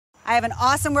I have an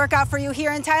awesome workout for you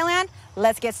here in Thailand.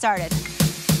 Let's get started.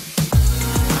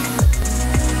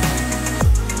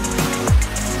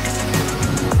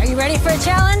 Are you ready for a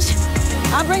challenge?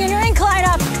 I'm bringing your incline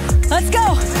up. Let's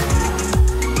go.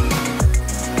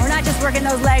 We're not just working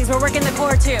those legs, we're working the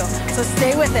core too. So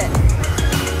stay with it.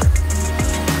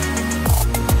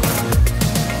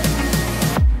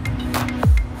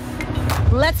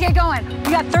 Let's get going.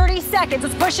 We got 30 seconds.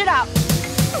 Let's push it out.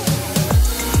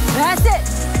 That's it.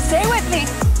 Stay with me.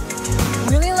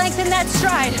 Really lengthen that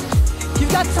stride.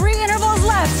 You've got 3 intervals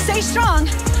left. Stay strong.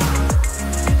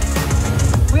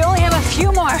 We only have a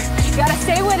few more. You gotta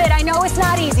stay with it. I know it's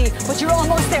not easy, but you're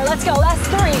almost there. Let's go. Last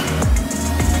 3,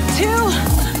 2,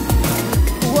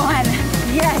 1.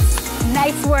 Yes.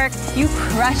 Nice work. You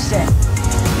crushed it.